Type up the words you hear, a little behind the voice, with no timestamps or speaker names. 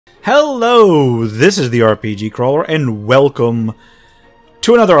Hello, this is the RPG Crawler, and welcome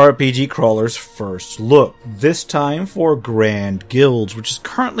to another RPG Crawler's First Look. This time for Grand Guilds, which is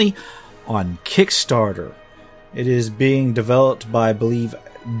currently on Kickstarter. It is being developed by, I believe,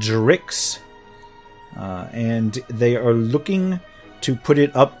 Drix, and they are looking to put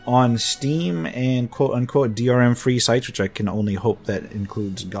it up on Steam and quote-unquote DRM-free sites, which I can only hope that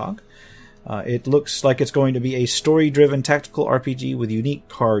includes GOG. It looks like it's going to be a story-driven tactical RPG with unique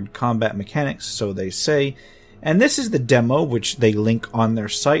card combat mechanics, so they say. And this is the demo, which they link on their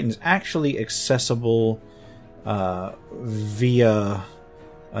site, and is actually accessible via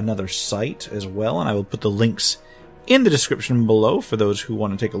another site as well. And I will put the links in the description below for those who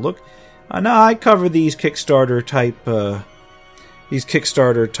want to take a look. Now, I cover these Kickstarter type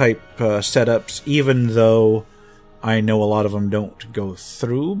setups, even though I know a lot of them don't go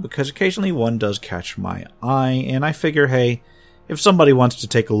through, because occasionally one does catch my eye, and I figure, hey, if somebody wants to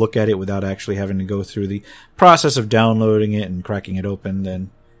take a look at it without actually having to go through the process of downloading it and cracking it open,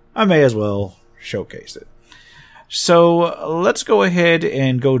 then I may as well showcase it. So let's go ahead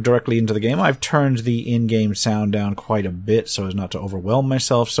and go directly into the game. I've turned the in-game sound down quite a bit so as not to overwhelm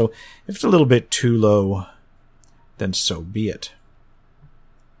myself, so if it's a little bit too low, then so be it.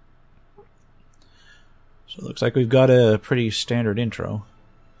 So it looks like we've got a pretty standard intro.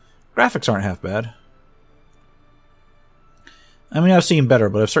 Graphics aren't half bad. I mean, I've seen better,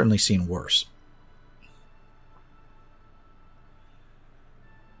 but I've certainly seen worse.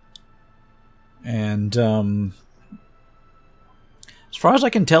 And as far as I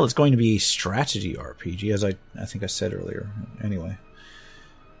can tell, it's going to be a strategy RPG, as I think I said earlier. Anyway.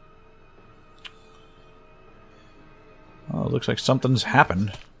 Oh, it looks like something's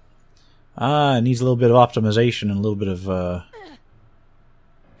happened. It needs a little bit of optimization and a little bit of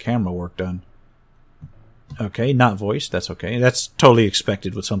camera work done. Okay, not voice. That's okay. That's totally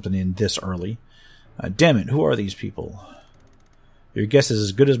expected with something in this early. Damn it, who are these people? Your guess is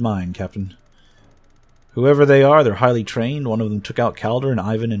as good as mine, Captain. Whoever they are, they're highly trained. One of them took out Calder and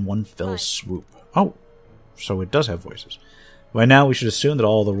Ivan in one fell swoop. Oh, so it does have voices. By now, we should assume that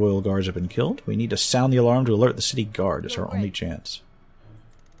all the royal guards have been killed. We need to sound the alarm to alert the city guard. It's our only chance.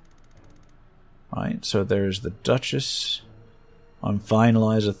 Alright, so there's the Duchess. I'm fine,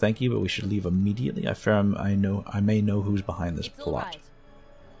 Eliza, thank you, but we should leave immediately. I fear I may know who's behind this plot.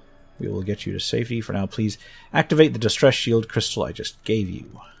 We will get you to safety. For now, please activate the distress shield crystal I just gave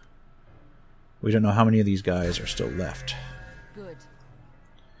you. We don't know how many of these guys are still left. Good.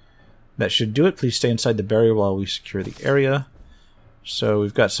 That should do it. Please stay inside the barrier while we secure the area. So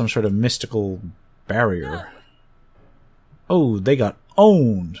we've got some sort of mystical barrier. Oh, they got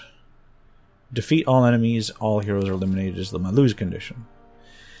owned! Defeat all enemies, all heroes are eliminated is the lose condition.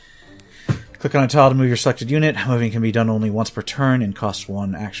 Click on a tile to move your selected unit. Moving can be done only once per turn and costs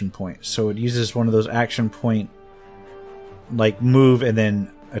 1 action point. So it uses one of those action point, like move and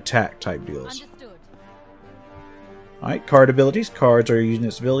then attack type deals. Alright, card abilities. Cards are using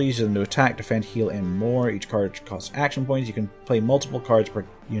its abilities to attack, defend, heal, and more. Each card costs action points. You can play multiple cards per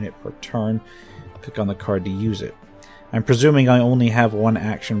unit per turn. Click on the card to use it. I'm presuming I only have 1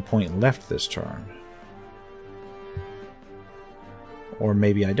 action point left this turn. Or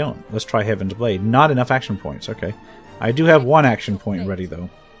maybe I don't. Let's try Heaven's Blade. Not enough action points. Okay. I do have 1 action point ready, though.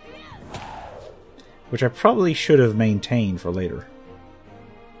 Which I probably should have maintained for later.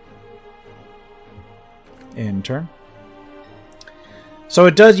 End turn. So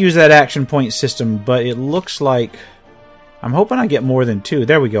it does use that action point system, but it looks like... I'm hoping I get more than 2.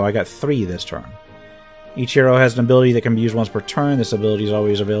 There we go. I got 3 this turn. Each hero has an ability that can be used once per turn. This ability is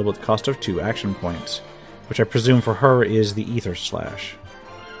always available at the cost of 2 action points, which I presume for her is the Ether Slash.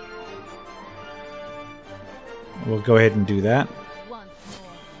 We'll go ahead and do that.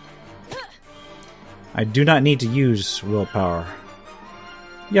 I do not need to use willpower.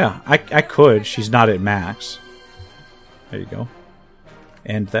 Yeah, I could. She's not at max. There you go.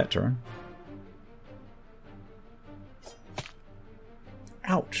 End that turn.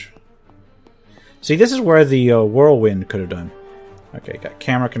 Ouch. See, this is where the whirlwind could have done. Okay, got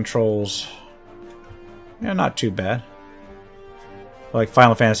camera controls. Yeah, not too bad. Like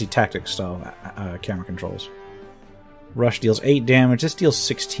Final Fantasy Tactics style camera controls. Rush deals 8 damage. This deals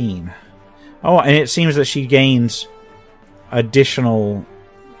 16. Oh, and it seems that she gains additional...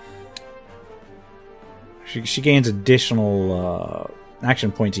 She gains additional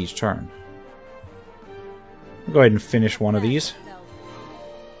action points each turn. I'll go ahead and finish one of these.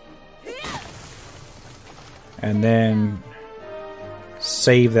 And then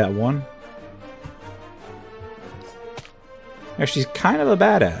save that one. Yeah, she's kind of a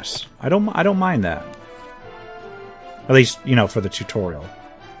badass. I don't mind that. At least, you know, for the tutorial.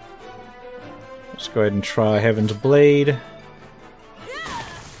 Let's go ahead and try Heaven's Blade.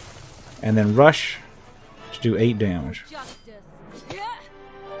 And then Rush to do 8 damage.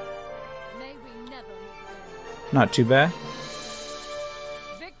 Not too bad.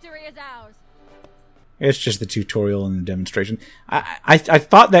 Victory is ours. It's just the tutorial and the demonstration. I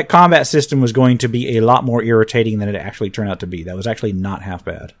thought that combat system was going to be a lot more irritating than it actually turned out to be. That was actually not half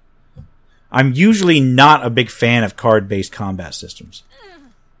bad. I'm usually not a big fan of card-based combat systems,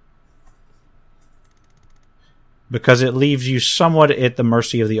 because it leaves you somewhat at the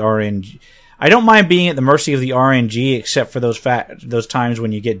mercy of the RNG. I don't mind being at the mercy of the RNG, except for those times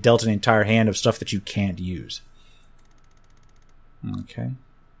when you get dealt an entire hand of stuff that you can't use. Okay.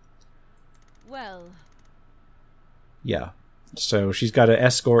 Well. Yeah. So she's got to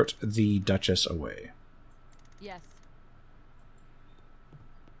escort the Duchess away. Yes.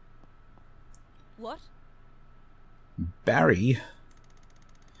 What? Barry,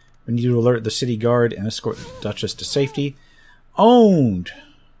 we need to alert the city guard and escort the Duchess to safety. Owned!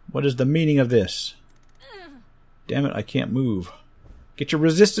 What is the meaning of this? Damn it, I can't move. Get your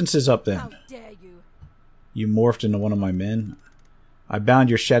resistances up then. How dare you? You morphed into one of my men. I bound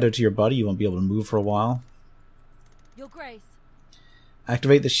your shadow to your body. You won't be able to move for a while. Your Grace.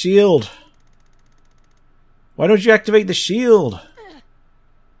 Activate the shield. Why don't you activate the shield?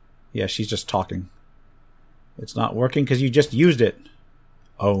 Yeah, she's just talking. It's not working because you just used it.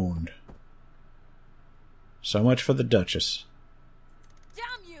 Owned. So much for the Duchess.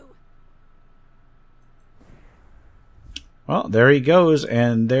 Damn you! Well, there he goes,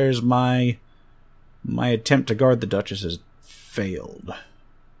 and there's my attempt to guard the Duchess has failed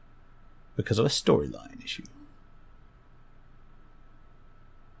because of a storyline issue.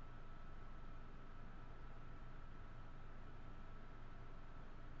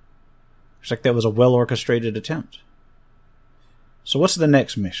 Looks like that was a well-orchestrated attempt. So what's the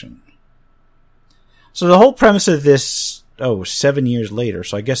next mission? So the whole premise of this, 7 years later,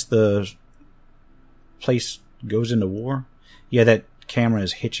 so I guess the place goes into war? Yeah, that camera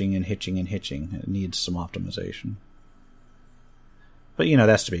is hitching and hitching and hitching. It needs some optimization. But, you know,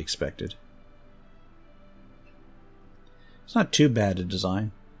 that's to be expected. It's not too bad to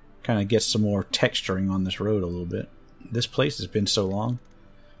design. Kind of gets some more texturing on this road a little bit. This place has been so long.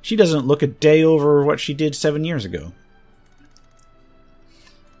 She doesn't look a day over what she did 7 years ago.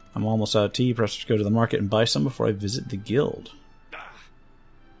 I'm almost out of tea. Perhaps I should go to the market and buy some before I visit the guild.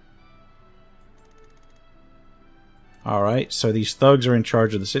 Alright, so these thugs are in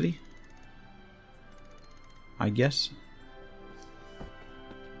charge of the city, I guess.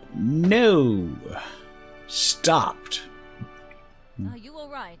 No! Stopped. Are you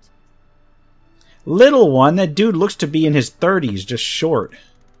alright? Little one, that dude looks to be in his 30s, just short.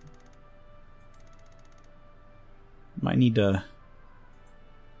 Might need to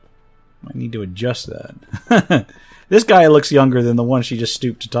adjust that. This guy looks younger than the one she just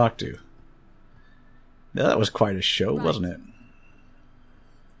stooped to talk to. That was quite a show, wasn't it?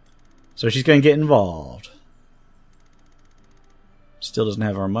 So she's going to get involved. Still doesn't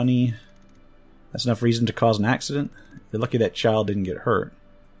have our money. That's enough reason to cause an accident. You're lucky that child didn't get hurt.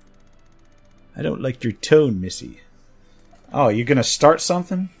 I don't like your tone, Missy. Oh, you're going to start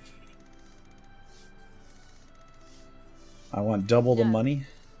something? I want double the money.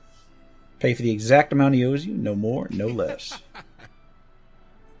 Pay for the exact amount he owes you, no more, no less.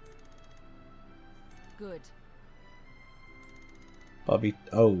 Good. Bobby.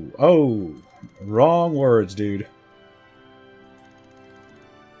 Oh. Wrong words, dude.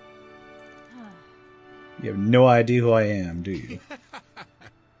 You have no idea who I am, do you?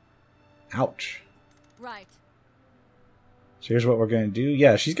 Ouch. Right. So here's what we're going to do.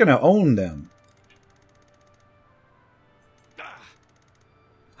 Yeah, she's going to own them.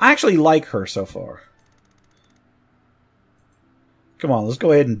 I actually like her so far. Come on, let's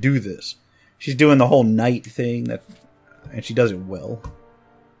go ahead and do this. She's doing the whole knight thing, and she does it well.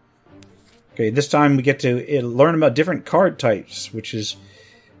 Okay, this time we get to learn about different card types, which is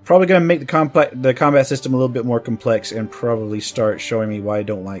probably going to make the combat system a little bit more complex and probably start showing me why I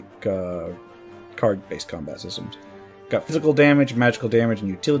don't like card-based combat systems. Got physical damage, magical damage, and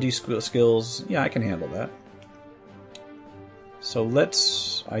utility skills. Yeah, I can handle that. So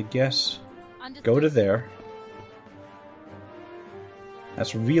let's, I guess, go to there.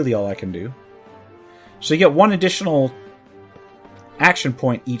 That's really all I can do. So you get one additional action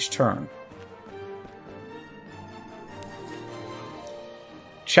point each turn.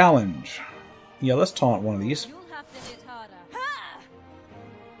 Challenge. Yeah, let's taunt one of these. You'll have to hit harder.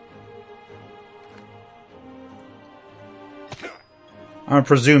 I'm gonna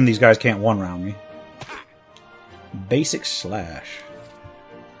presume these guys can't one-round me. Basic slash.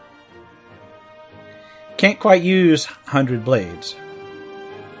 Can't quite use 100 blades.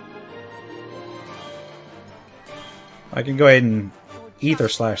 I can go ahead and ether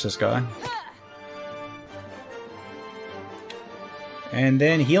slash this guy. And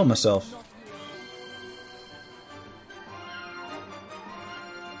then heal myself.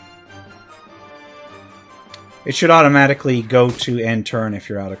 It should automatically go to end turn if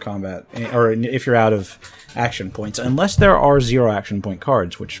you're out of combat, or if you're out of action points, unless there are 0 action point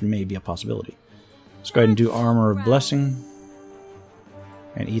cards, which may be a possibility. Let's go ahead and do Armor of Blessing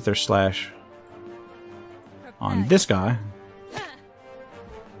and Ether Slash on this guy.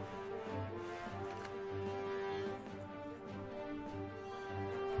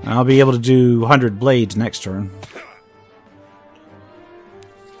 I'll be able to do 100 blades next turn.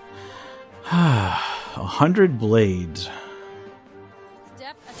 100 blades.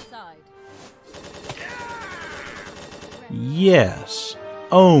 Step aside. Yes.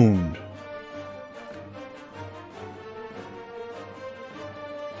 Owned.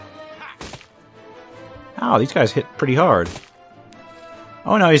 Ow, these guys hit pretty hard.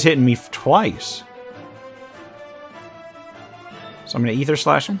 Oh no, he's hitting me twice. So I'm going to Ether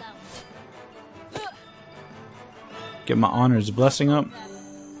Slash him. Get my Honor's Blessing up.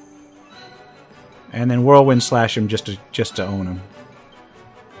 And then Whirlwind Slash him just to own him.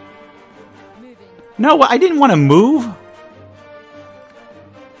 No, I didn't want to move.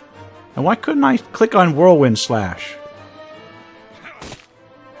 And why couldn't I click on Whirlwind Slash?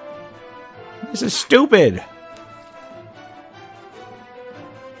 This is stupid.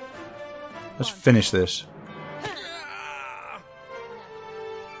 Let's finish this.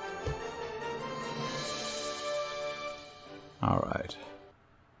 Alright.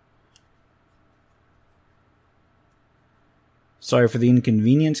 Sorry for the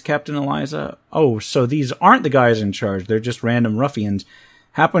inconvenience, Captain Eliza. Oh, so these aren't the guys in charge. They're just random ruffians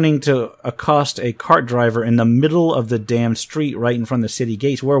happening to accost a cart driver in the middle of the damn street right in front of the city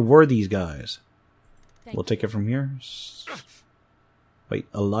gates. Where were these guys? We'll take it from here. Wait,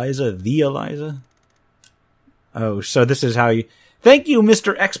 Eliza? The Eliza? Oh, so this is how you... Thank you,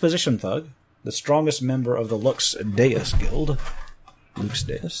 Mr. Exposition Thug. The strongest member of the Lux Deus Guild. Lux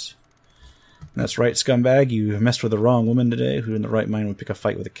Deus. That's right, scumbag. You messed with the wrong woman today. Who in the right mind would pick a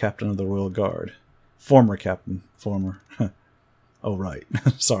fight with the captain of the Royal Guard? Former captain. Former. Oh, right.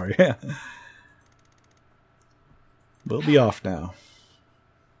 Sorry. We'll be off now.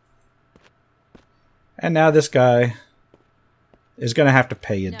 And now this guy is going to have to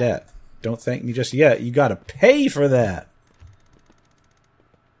pay a debt. Don't thank me just yet. You got to pay for that.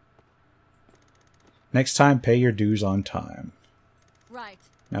 Next time, pay your dues on time. Right.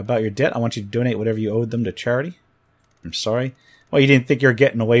 Now, about your debt, I want you to donate whatever you owed them to charity. I'm sorry. Well, you didn't think you were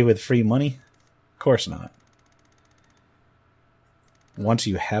getting away with free money? Of course not. Once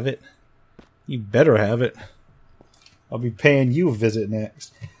you have it, you better have it. I'll be paying you a visit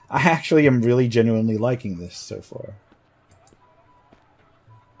next. I actually am really genuinely liking this so far.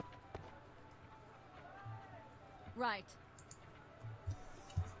 Right.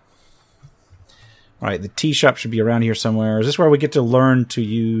 Alright, the tea shop should be around here somewhere. Is this where we get to learn to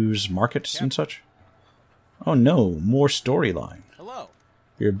use markets and such? Oh no, more storyline. Hello.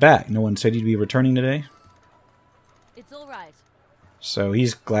 You're back. No one said you'd be returning today? It's all right. So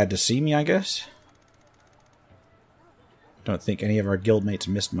he's glad to see me, I guess? Don't think any of our guildmates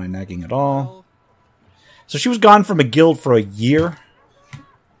missed my nagging at all. So she was gone from a guild for a year?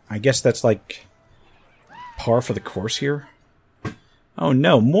 I guess that's like par for the course here. Oh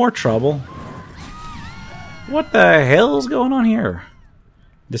no, more trouble. What the hell's going on here?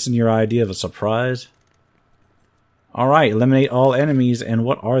 This is your idea of a surprise? Alright, eliminate all enemies, and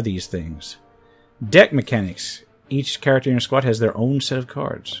what are these things? Deck mechanics. Each character in your squad has their own set of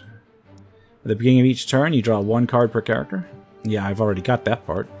cards. At the beginning of each turn, you draw 1 card per character. Yeah, I've already got that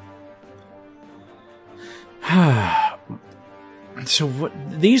part. So what?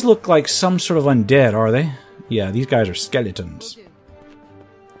 These look like some sort of undead, are they? Yeah, these guys are skeletons.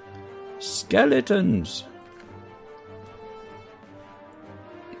 Skeletons!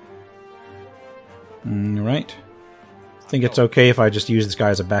 Alright. I think it's okay if I just use this guy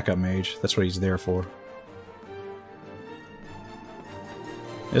as a backup mage. That's what he's there for.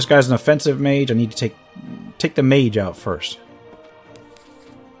 This guy's an offensive mage. I need to take the mage out first.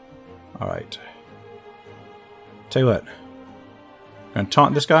 Alright. Tell you what. Gonna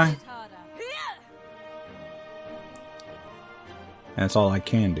taunt this guy. And that's all I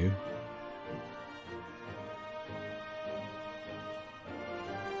can do.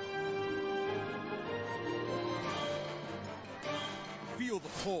 Feel the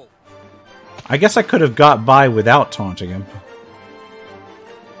pull. I guess I could have got by without taunting him.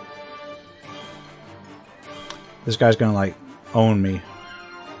 This guy's gonna, like, own me.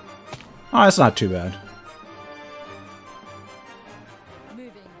 Oh, that's not too bad.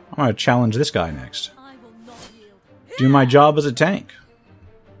 Moving. I'm gonna challenge this guy next. I will not yield. Do my job as a tank.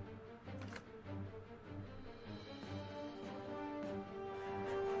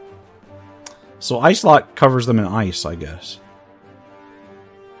 So Ice Lock covers them in ice, I guess.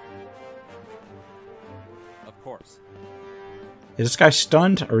 Of course. Is this guy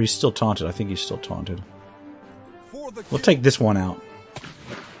stunned, or he's still taunted? I think he's still taunted. For the We'll take this one out.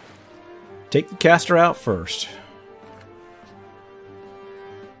 Take the caster out first.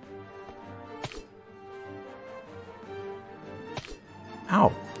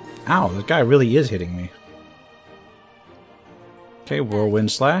 Ow. Ow, this guy really is hitting me. Okay,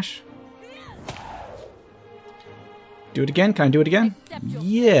 Whirlwind Slash. Do it again? Can I do it again?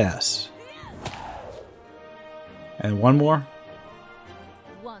 Yes. And one more.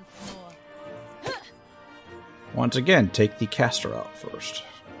 Once more. Once again, take the caster out first.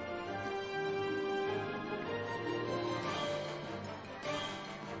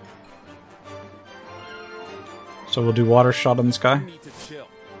 So we'll do Water Shot on this guy. You need to chill.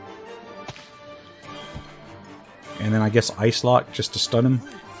 And then I guess Ice Lock just to stun him.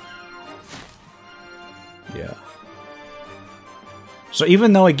 Yeah. So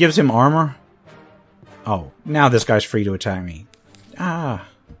even though it gives him armor... Oh, now this guy's free to attack me. Ah.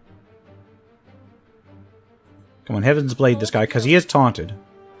 Come on, Heaven's Blade this guy, because he is taunted.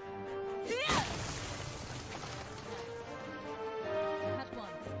 At once.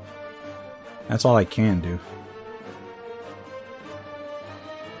 That's all I can do.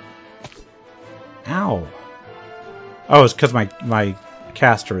 Ow. Oh, it's because my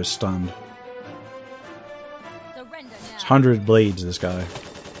caster is stunned. Surrender now. It's 100 blades, this guy.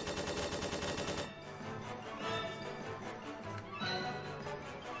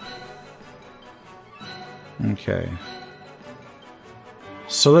 Okay.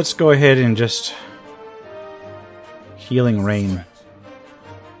 So let's go ahead and just... Healing Rain.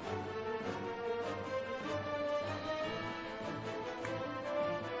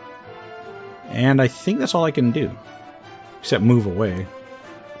 And I think that's all I can do. Except move away.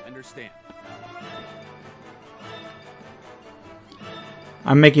 Understand.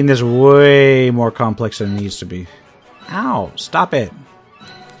 I'm making this way more complex than it needs to be. Ow! Stop it!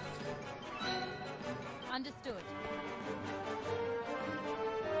 Understood.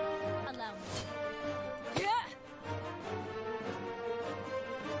 Allow me.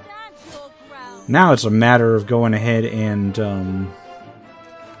 Stand your ground. Now it's a matter of going ahead and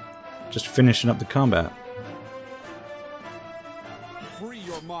just finishing up the combat. Free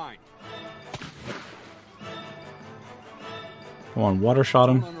your mind. Come on, Water Shot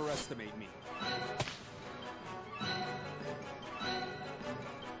him. Don't underestimate me.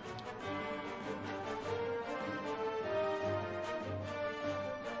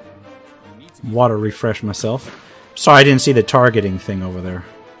 You need to be Water refresh myself. Sorry, I didn't see the targeting thing over there.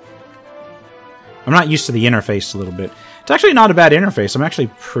 I'm not used to the interface a little bit. It's actually not a bad interface. I'm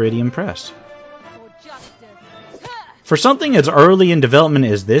actually pretty impressed. For justice. For something as early in development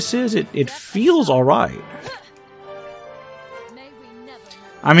as this is, it feels alright. May we never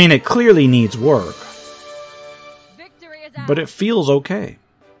know. I mean, it clearly needs work, Victory is ours. but it feels okay.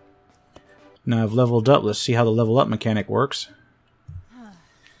 Now I've leveled up. Let's see how the level up mechanic works.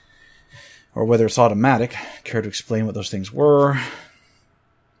 Or whether it's automatic. Care to explain what those things were?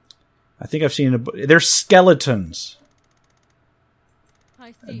 I think I've seen... They're skeletons.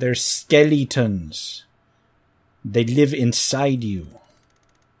 I see. They're skeletons. They live inside you.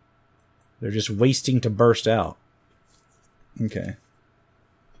 They're just wasting to burst out. Okay.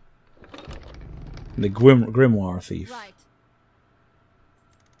 The Grimoire Thief. Right.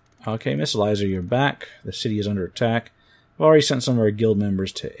 Okay, Miss Eliza, you're back. The city is under attack. I've already sent some of our guild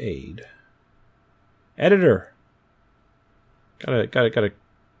members to aid. Editor! Gotta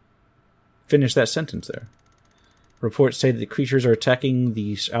finish that sentence there. Reports say that the creatures are attacking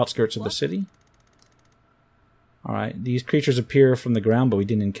the outskirts of the city. Alright, these creatures appear from the ground, but we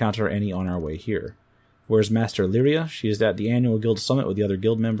didn't encounter any on our way here. Where's Master Lyria? She is at the annual guild summit with the other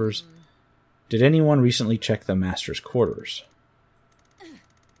guild members. Did anyone recently check the Master's quarters?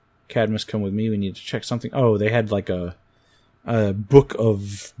 Cadmus, come with me. We need to check something. Oh, they had like a book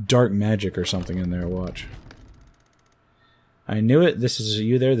of dark magic or something in there. Watch. I knew it. This is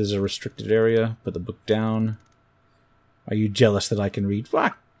you there. There's a restricted area. Put the book down. Are you jealous that I can read?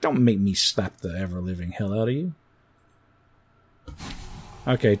 Ah, don't make me slap the ever-living hell out of you.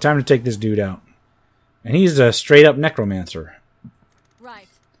 Okay, time to take this dude out. And he's a straight-up necromancer. Right.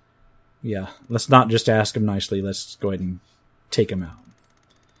 Yeah, let's not just ask him nicely. Let's go ahead and take him out.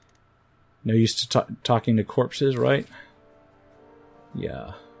 No use to talking to corpses, right?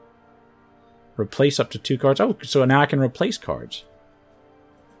 Yeah. Replace up to 2 cards. Oh, so now I can replace cards.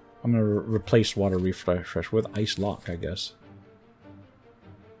 I'm going to replace Water Refresh with Ice Lock, I guess.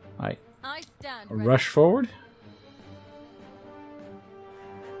 Alright. I stand ready. Rush forward.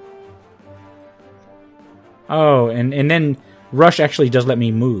 Oh, and then Rush actually does let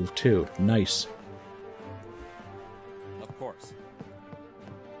me move, too. Nice. Of course.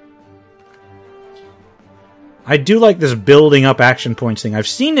 I do like this building up action points thing. I've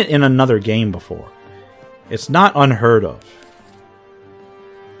seen it in another game before. It's not unheard of.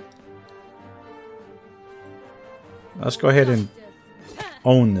 Let's go ahead and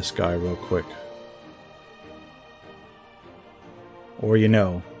own this guy real quick. Or, you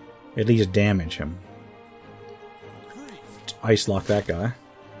know, at least damage him. Ice lock that guy.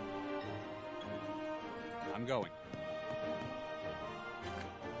 I'm going.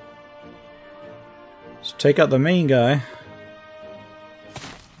 So take out the main guy.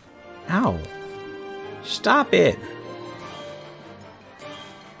 Ow. Stop it.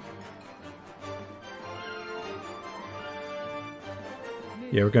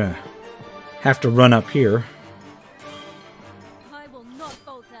 Yeah, we're gonna have to run up here. I will not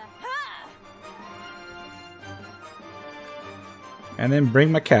falter. And then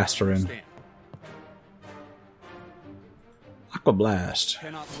bring my caster in. Stand. Aqua Blast.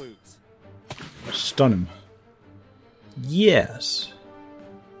 Cannot lose. Stun him. Yes.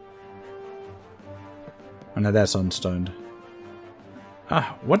 Oh, now that's unstunned.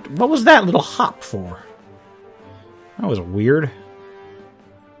 What was that little hop for? That was weird.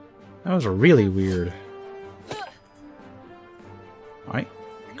 That was really weird. Alright.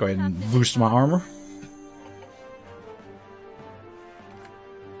 Go ahead and boost my armor.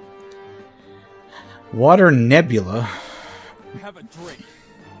 Water Nebula. Have a drink.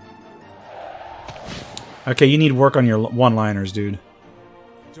 Okay, you need work on your one-liners, dude.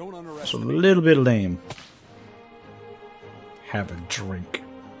 Don't It's a underestimate. little bit lame. Have a drink.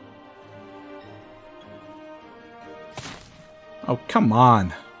 Oh, come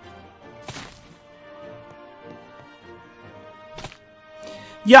on.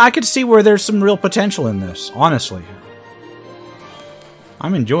 Yeah, I could see where there's some real potential in this, honestly.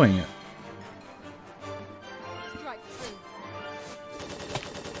 I'm enjoying it. Strike true.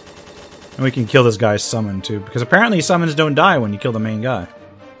 And we can kill this guy's summon, too, because apparently summons don't die when you kill the main guy.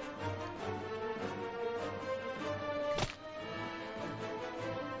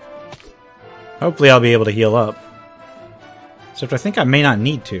 Hopefully I'll be able to heal up. Except I think I may not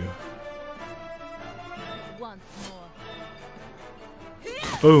need to. Once more.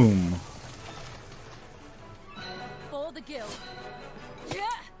 Boom. For the guild. Yeah.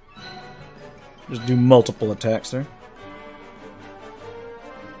 Just do multiple attacks there.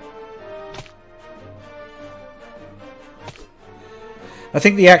 I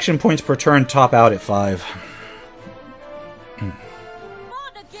think the action points per turn top out at 5. For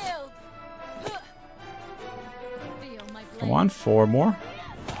the guild. Feel my blade. Come on, 4 more.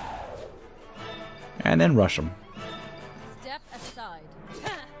 And then rush them. Step aside.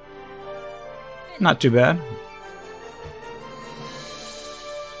 Not too bad.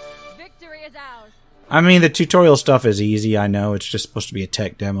 Victory is ours. I mean, the tutorial stuff is easy, I know. It's just supposed to be a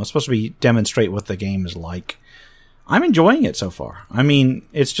tech demo. It's supposed to be demonstrate what the game is like. I'm enjoying it so far. I mean,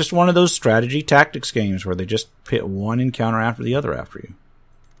 it's just one of those strategy tactics games where they just pit one encounter after the other after you.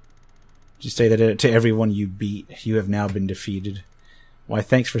 You say that to everyone you beat, you have now been defeated. Why,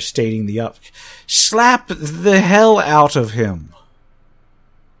 thanks for stating the up. Slap the hell out of him.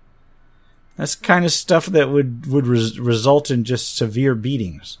 That's the kind of stuff that would result in just severe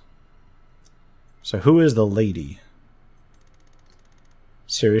beatings. So who is the lady?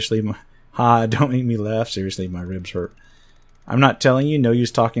 Seriously, don't make me laugh. Seriously, my ribs hurt. I'm not telling you, no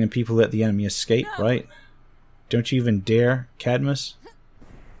use talking to people that the enemy escape, right? Don't you even dare, Cadmus?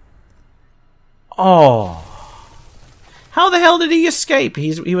 Oh. How the hell did he escape?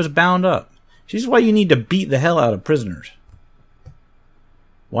 He was bound up. This is why you need to beat the hell out of prisoners.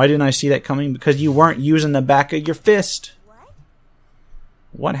 Why didn't I see that coming? Because you weren't using the back of your fist.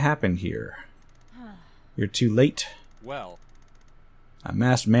 What happened here? You're too late. Well, A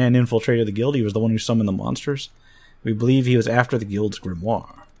masked man infiltrated the guild. He was the one who summoned the monsters. We believe he was after the guild's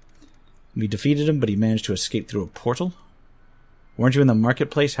grimoire. We defeated him, but he managed to escape through a portal. Weren't you in the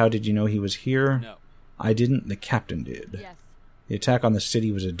marketplace? How did you know he was here? no. I didn't. The captain did. Yes. The attack on the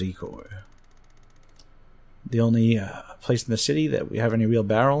city was a decoy. The only place in the city that we have any real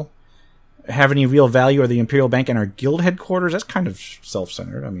value are the Imperial Bank and our guild headquarters. That's kind of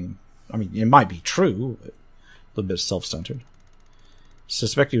self-centered. I mean, it might be true, but a little bit self-centered.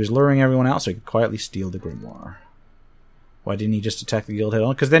 Suspect he was luring everyone out so he could quietly steal the grimoire. Why didn't he just attack the guild head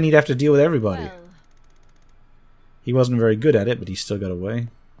on? Because then he'd have to deal with everybody. Well, He wasn't very good at it, but he still got away.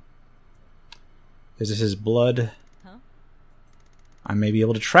 Is this his blood? huh? I may be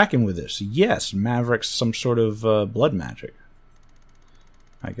able to track him with this. Yes, Maverick's some sort of blood magic.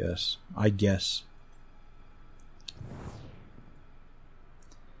 I guess.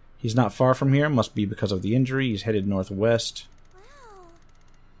 He's not far from here. Must be because of the injury. He's headed northwest.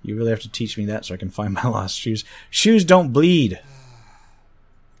 You really have to teach me that so I can find my lost shoes. Shoes don't bleed.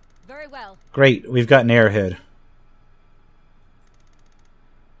 Very well. Great, we've got an airhead.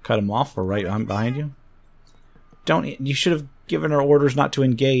 Cut him off. We're right on behind you. You should have given her orders not to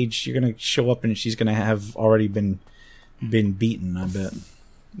engage. You're gonna show up and she's gonna have already been beaten, I bet.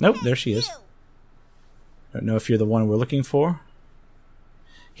 Nope, there she is. Don't know if you're the one we're looking for.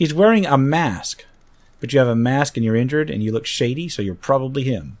 He's wearing a mask. But you have a mask and you're injured and you look shady, so you're probably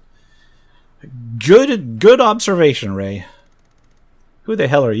him. Good observation, Ray. Who the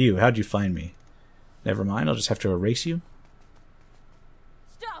hell are you? How'd you find me? Never mind, I'll just have to erase you.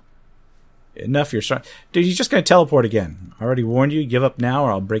 Stop. Enough, you're sorry. Dude, he's just going to teleport again. I already warned you, give up now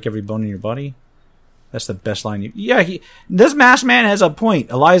or I'll break every bone in your body. That's the best line you... Yeah, this masked man has a point.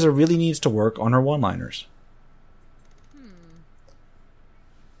 Eliza really needs to work on her one-liners.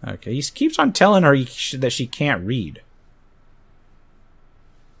 Okay, he keeps on telling her that she can't read.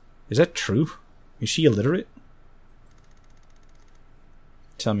 Is that true? Is she illiterate?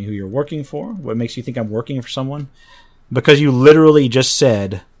 Tell me who you're working for. What makes you think I'm working for someone? Because you literally just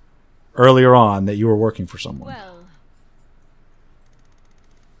said earlier on that you were working for someone. Well,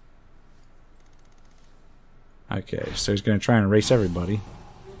 Okay, so he's going to try and erase everybody.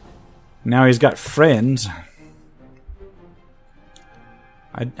 Now he's got friends.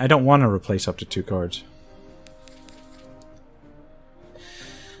 I don't want to replace up to 2 cards.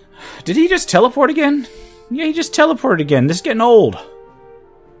 Did he just teleport again? Yeah, he just teleported again. This is getting old.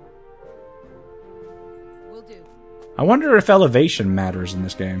 will do. I wonder if elevation matters in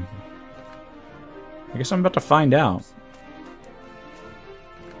this game. I guess I'm about to find out.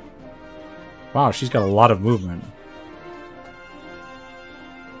 Wow, she's got a lot of movement.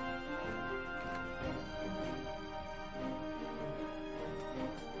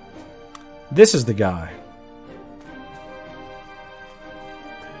 This is the guy.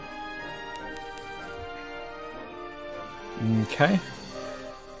 Okay.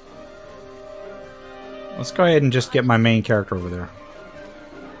 Let's go ahead and just get my main character over there.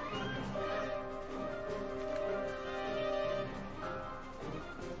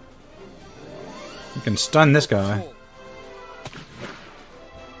 You can stun this guy.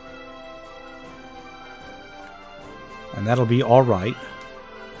 And that'll be alright.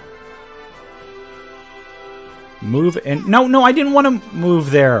 Move and... No, I didn't want to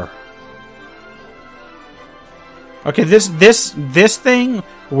move there. Okay, this thing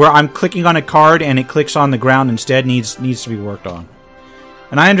where I'm clicking on a card and it clicks on the ground instead needs to be worked on.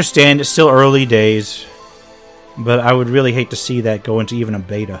 And I understand it's still early days, but I would really hate to see that go into even a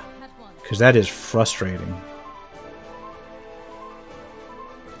beta, because that is frustrating.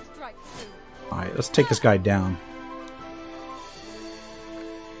 Strike two. Alright, let's take this guy down.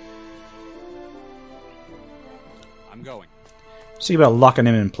 I'm going. See about locking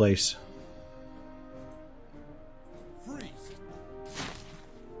him in place. Freeze.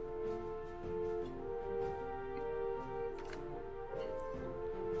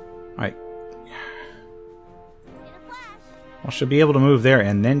 Alright. Well, should be able to move there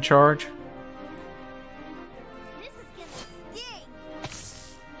and then charge. This is gonna sting.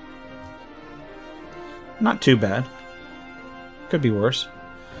 Not too bad. Could be worse.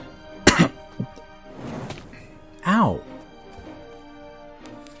 Ow.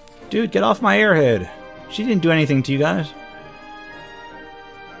 Dude, get off my airhead. She didn't do anything to you guys.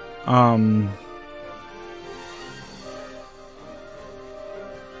 I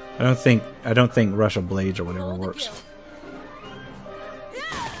don't think Russia Blades or whatever works.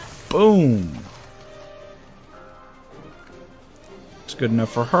 Boom. It's good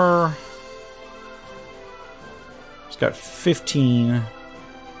enough for her. It's got 15.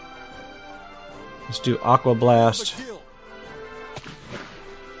 Let's do Aqua Blast.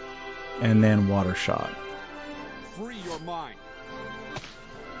 And then Water Shot. Free your mind.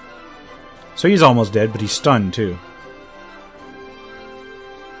 So he's almost dead, but he's stunned too.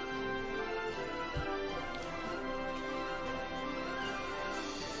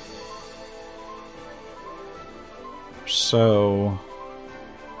 So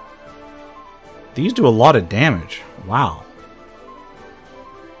these do a lot of damage. Wow.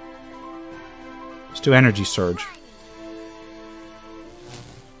 Let's do Energy Surge.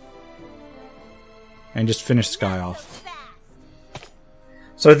 And just finish this guy off.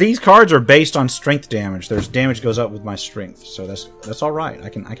 So these cards are based on strength damage. There's damage goes up with my strength, so that's all right. I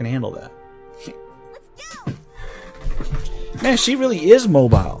can handle that. Man, she really is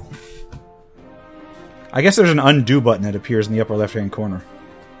mobile. I guess there's an undo button that appears in the upper left-hand corner.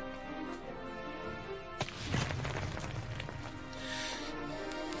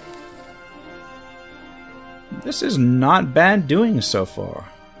 This is not bad doing so far.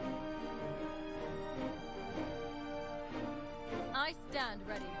 I stand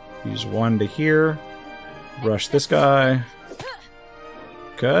ready. Use one to here. Rush this guy.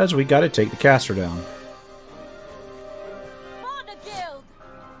 Because we gotta take the caster down. Honor Guild.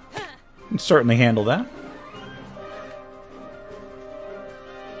 Can certainly handle that.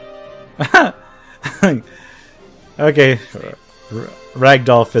 Okay.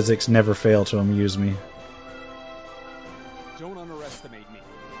 Ragdoll physics never fail to amuse me. Don't underestimate me.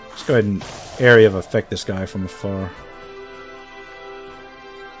 Let's go ahead and area of effect this guy from afar.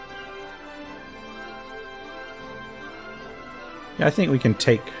 Yeah, I think we can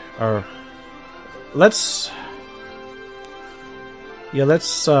take our... Let's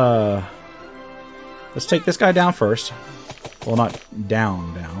take this guy down first. Well, not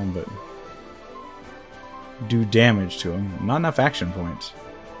down, but do damage to him. Not enough action points.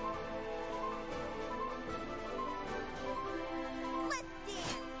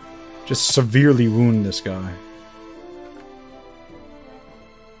 Just severely wound this guy.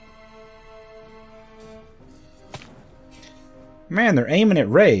 Man, they're aiming at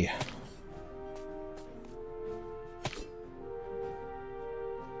Ray.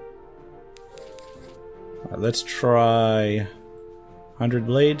 Alright, let's try 100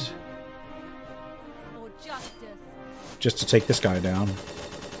 blades. For justice. Just to take this guy down.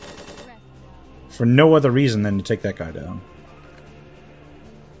 For no other reason than to take that guy down.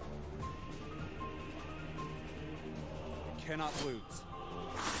 Cannot lose.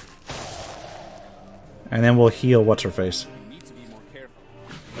 And then we'll heal what's-her-face. You need to be more careful.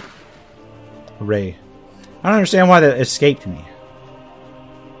 Ray. I don't understand why that escaped me.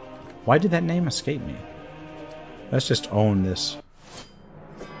 Why did that name escape me? Let's just own this.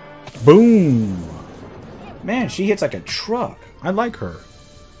 Boom! Man, she hits like a truck. I like her.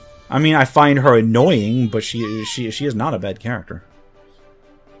 I mean, I find her annoying, but she is not a bad character.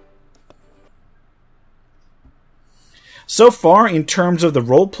 So far, in terms of the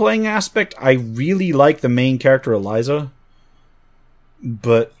role-playing aspect, I really like the main character, Eliza.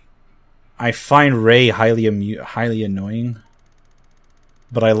 But I find Ray highly annoying.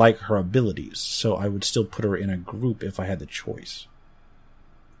 But I like her abilities, so I would still put her in a group if I had the choice.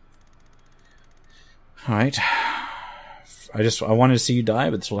 Alright. I wanted to see you die,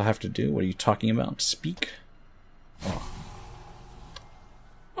 but that's what I have to do. What are you talking about? Speak?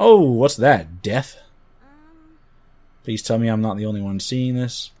 Oh, what's that? Death? Please tell me I'm not the only one seeing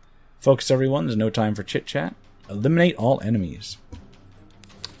this. Focus, everyone. There's no time for chit-chat. Eliminate all enemies.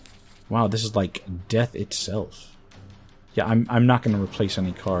 Wow, this is like death itself. Yeah, I'm not going to replace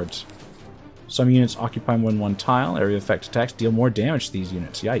any cards. Some units occupy more than one tile. Area effect attacks deal more damage to these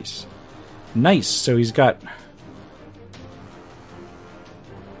units. Yikes. Nice. So he's got...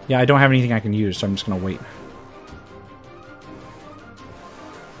 Yeah, I don't have anything I can use, so I'm just going to wait.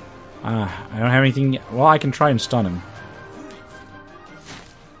 I don't have anything... Well, I can try and stun him.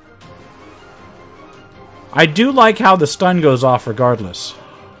 I do like how the stun goes off regardless.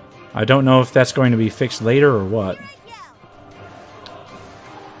 I don't know if that's going to be fixed later or what.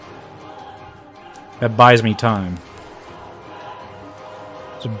 That buys me time.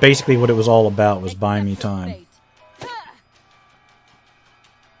 So basically what it was all about was buying me time.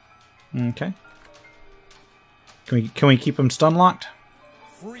 Okay. Can we keep him stun locked?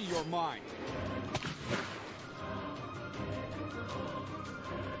 Free your mind.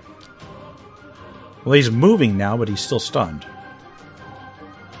 Well, he's moving now, but he's still stunned.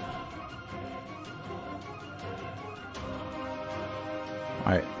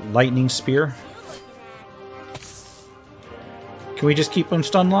 Alright, lightning spear. Can we just keep him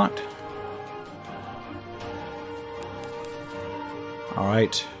stun locked?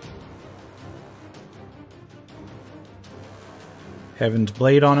 Alright. Heaven's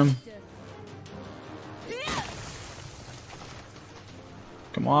Blade on him.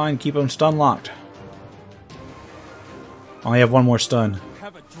 Come on, keep him stun locked. Only have one more stun.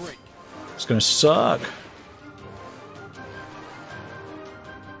 Have a drink. It's gonna suck.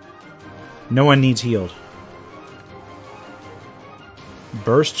 No one needs healed.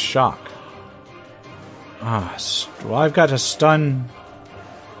 Burst shock. Well, I've got to stun.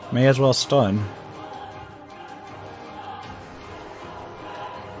 May as well stun.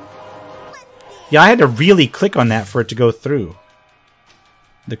 Yeah, I had to really click on that for it to go through.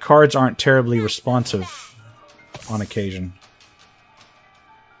 The cards aren't terribly responsive on occasion.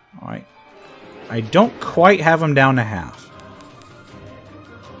 Alright. I don't quite have them down to half.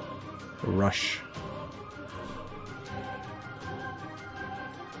 Rush.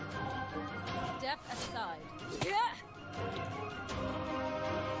 Step aside.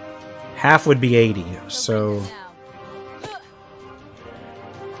 Half would be 80, so... Now.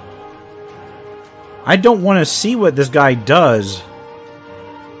 I don't want to see what this guy does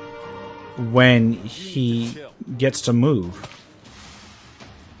when he gets to move.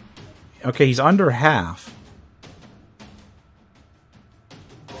 Okay, he's under half.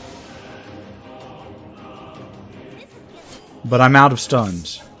 But I'm out of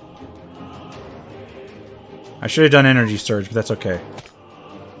stuns. I should have done energy surge, but that's okay.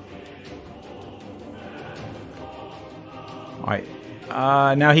 Alright.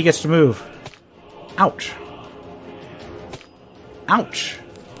 Now he gets to move. Ouch. Ouch.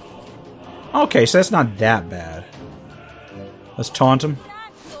 Okay, so that's not that bad. Let's taunt him.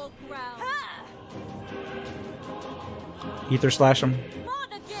 That's your ground. Ether slash him.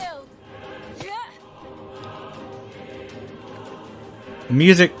 Honor guild. The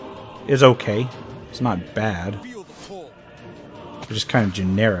music is okay. It's not bad. Feel the pull. It's just kind of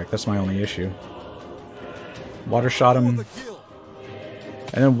generic. That's my only issue. Water shot him. The guild.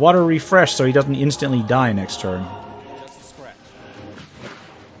 And then water refresh so he doesn't instantly die next turn. Just a scratch.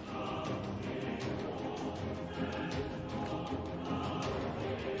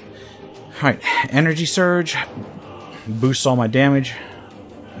 Alright, energy surge. Boosts all my damage.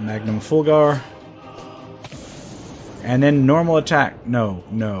 Magnum Fulgar. And then normal attack.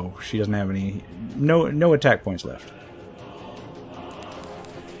 No, she doesn't have any. No attack points left.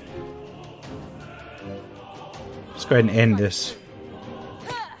 Let's go ahead and end this.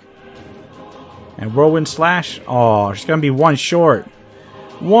 And Whirlwind Slash. Oh, she's gonna be one short.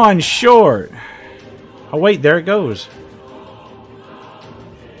 One short. Oh wait, there it goes.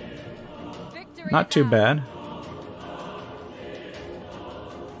 Victory Not too is ours. bad.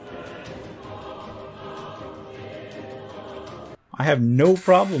 I have no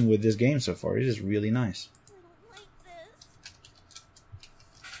problem with this game so far. It is really nice.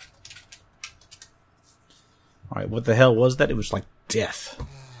 Alright, what the hell was that? It was like death.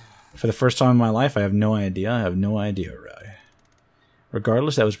 For the first time in my life, I have no idea. I have no idea, Rai.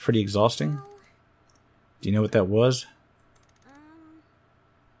 Regardless, that was pretty exhausting. Do you know what that was?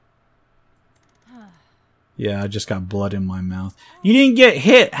 Yeah, I just got blood in my mouth. You didn't get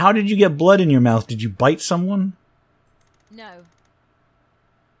hit! How did you get blood in your mouth? Did you bite someone? No.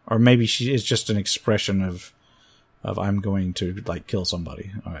 Or maybe it's just an expression of I'm going to, like, kill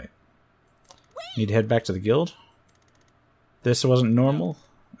somebody. Alright. Need to head back to the guild? This wasn't normal?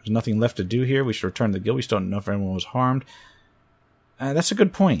 There's nothing left to do here. We should return to the guild. We still don't know if anyone was harmed. That's a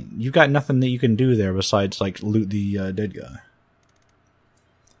good point. You've got nothing that you can do there besides, like, loot the dead guy.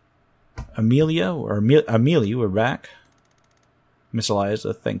 Amelia, we're back. Miss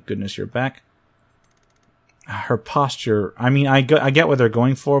Eliza, thank goodness you're back. Her posture, I mean, I get what they're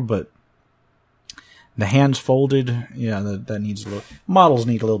going for, but the hands folded, yeah, that needs a little... Models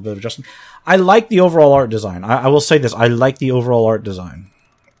need a little bit of adjustment. I like the overall art design. I will say this, I like the overall art design.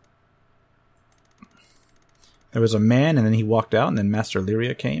 There was a man, and then he walked out, and then Master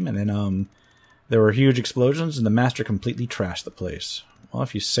Lyria came, and then there were huge explosions, and the Master completely trashed the place. Well,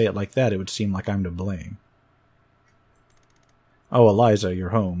 if you say it like that, it would seem like I'm to blame. Oh, Eliza, you're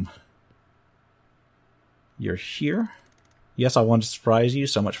home. You're here? Yes, I wanted to surprise you,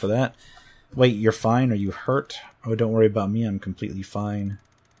 so much for that. Wait, you're fine? Are you hurt? Oh, don't worry about me, I'm completely fine.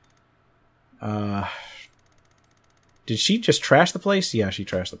 Did she just trash the place? Yeah, she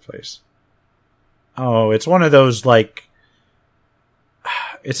trashed the place. Oh, it's one of those, like...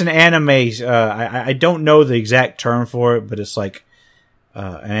 It's an anime... I don't know the exact term for it, but it's like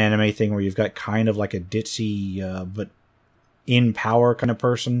an anime thing where you've got kind of like a ditzy, but in power kind of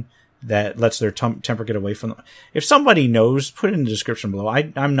person that lets their temper get away from them. If somebody knows, put it in the description below.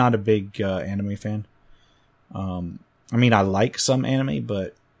 I'm not a big anime fan. I mean, I like some anime,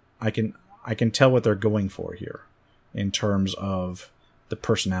 but I can tell what they're going for here in terms of the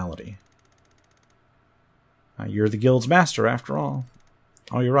personality. You're the guild's master, after all.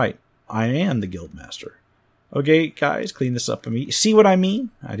 Oh, you're right. I am the guild master. Okay, guys, clean this up. See what I mean?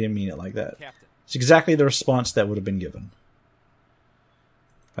 I didn't mean it like that. Captain. It's exactly the response that would have been given.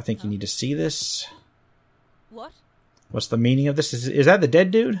 I think you need to see this. What? What's the meaning of this? Is that the dead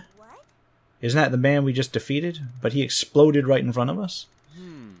dude? What? Isn't that the man we just defeated? But he exploded right in front of us?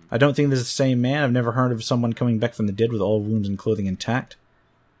 I don't think this is the same man. I've never heard of someone coming back from the dead with all wounds and clothing intact.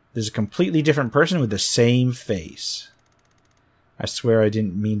 There's a completely different person with the same face. I swear I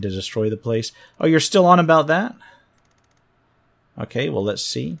didn't mean to destroy the place. Oh, you're still on about that? Okay, well, let's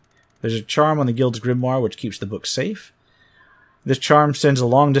see. There's a charm on the guild's grimoire which keeps the book safe. This charm sends a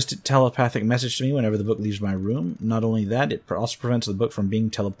long-distance telepathic message to me whenever the book leaves my room. Not only that, it also prevents the book from being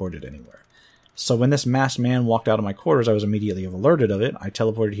teleported anywhere. So when this masked man walked out of my quarters, I was immediately alerted of it. I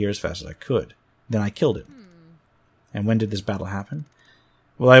teleported here as fast as I could. Then I killed him. And when did this battle happen?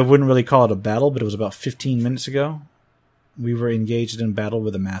 Well, I wouldn't really call it a battle, but it was about 15 minutes ago. We were engaged in battle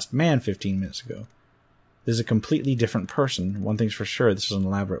with a masked man 15 minutes ago. This is a completely different person. One thing's for sure, this is an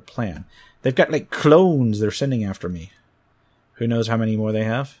elaborate plan. They've got, like, clones they're sending after me. Who knows how many more they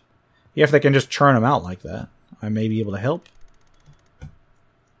have? Yeah, if they can just churn them out like that, I may be able to help.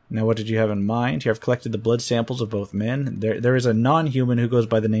 Now, what did you have in mind? You have collected the blood samples of both men. There is a non-human who goes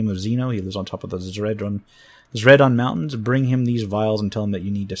by the name of Zeno. He lives on top of the Zredon Mountains. Bring him these vials and tell him that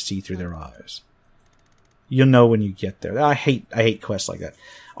you need to see through their eyes. You'll know when you get there. I hate quests like that.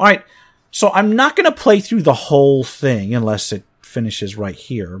 Alright, so I'm not going to play through the whole thing unless it finishes right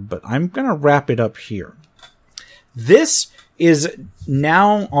here, but I'm going to wrap it up here. This is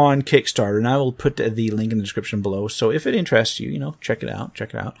now on Kickstarter, and I will put the link in the description below. So if it interests you, check it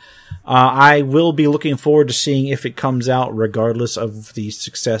out. I will be looking forward to seeing if it comes out regardless of the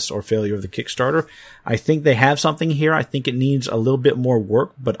success or failure of the Kickstarter. I think they have something here. I think it needs a little bit more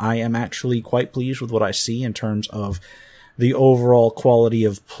work, but I am actually quite pleased with what I see in terms of the overall quality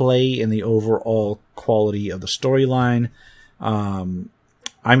of play and the overall quality of the storyline.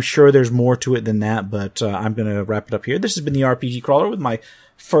 I'm sure there's more to it than that, but I'm going to wrap it up here. This has been the RPG Crawler with my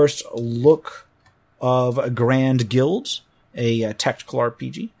first look of Grand Guilds, a tactical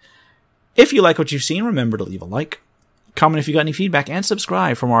RPG. If you like what you've seen, remember to leave a like, comment if you got any feedback, and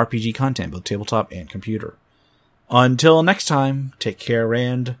subscribe for more RPG content, both tabletop and computer. Until next time, take care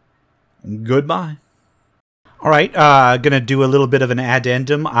and goodbye. Alright, gonna do a little bit of an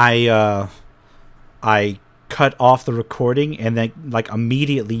addendum. I cut off the recording, and then, like,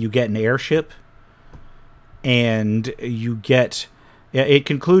 immediately you get an airship, and you get... Yeah, it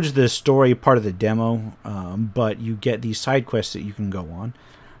concludes the story part of the demo, but you get these side quests that you can go on.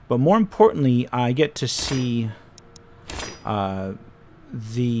 But more importantly, I get to see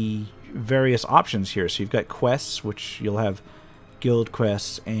the various options here. So you've got quests, which you'll have guild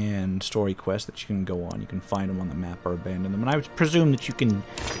quests and story quests that you can go on. You can find them on the map or abandon them. And I would presume that you can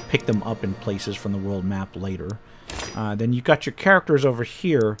pick them up in places from the world map later. Then you've got your characters over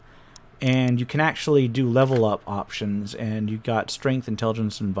here, and you can actually do level up options. And you've got strength,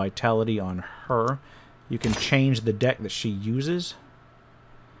 intelligence, and vitality on her. You can change the deck that she uses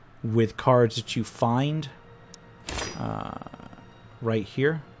with cards that you find right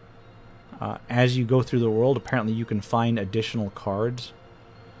here. As you go through the world, apparently you can find additional cards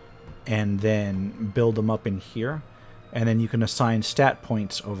and then build them up in here. And then you can assign stat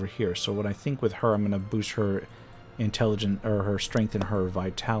points over here. So what I think with her, I'm going to boost her intelligence, or her strength and her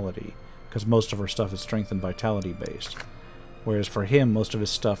vitality, because most of her stuff is strength and vitality based. Whereas for him, most of his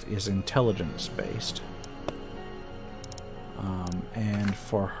stuff is intelligence based. And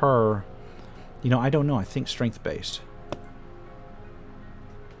for her, I don't know. I think strength based.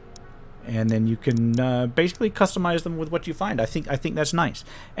 And then you can basically customize them with what you find. I think that's nice.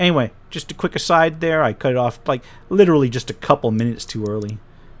 Anyway, just a quick aside there. I cut it off like literally just a couple minutes too early,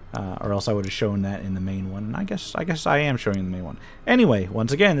 or else I would have shown that in the main one. And I guess I am showing the main one. Anyway,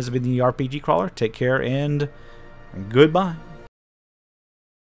 once again, this has been the RPG Crawler. Take care and goodbye.